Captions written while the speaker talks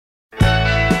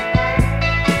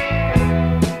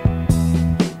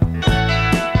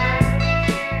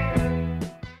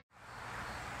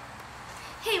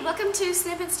to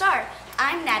Snip and Star.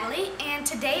 I'm Natalie, and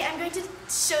today I'm going to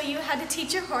show you how to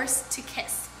teach your horse to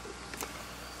kiss.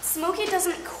 Smokey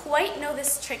doesn't quite know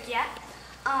this trick yet,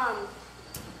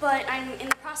 but I'm in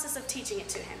the process of teaching it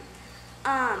to him.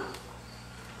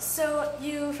 So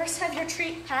you first have your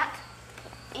treat pack,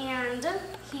 and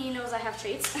he knows I have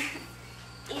treats.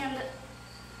 And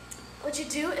what you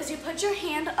do is you put your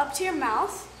hand up to your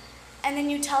mouth, and then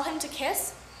you tell him to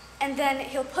kiss, and then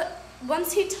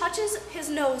once he touches his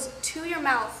nose to your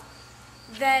mouth,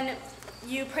 then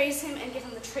you praise him and give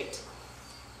him the treat.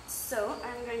 So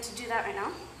I'm going to do that right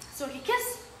now. So he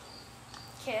kiss,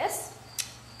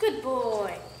 good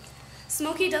boy.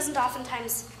 Smokey doesn't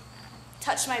oftentimes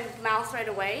touch my mouth right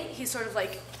away. He sort of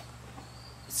like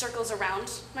circles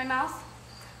around my mouth.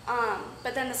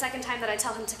 But then the second time that I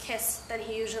tell him to kiss, then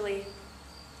he usually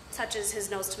touches his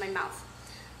nose to my mouth.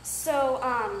 So,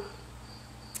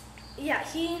 yeah,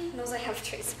 he knows I have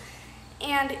treats.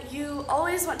 And you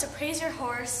always want to praise your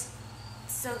horse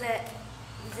so that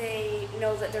they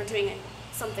know that they're doing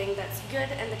something that's good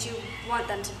and that you want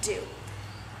them to do.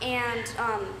 And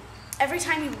every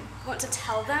time you want to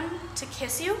tell them to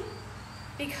kiss you,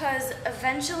 because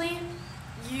eventually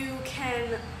you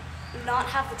can not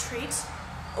have the treat,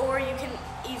 or you can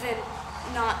even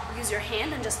not use your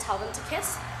hand and just tell them to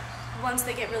kiss once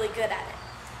they get really good at it.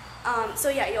 So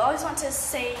yeah, you always want to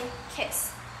say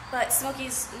kiss, but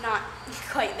Smokey's not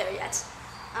quite there yet.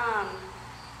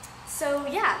 So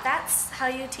yeah, that's how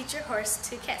you teach your horse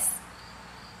to kiss.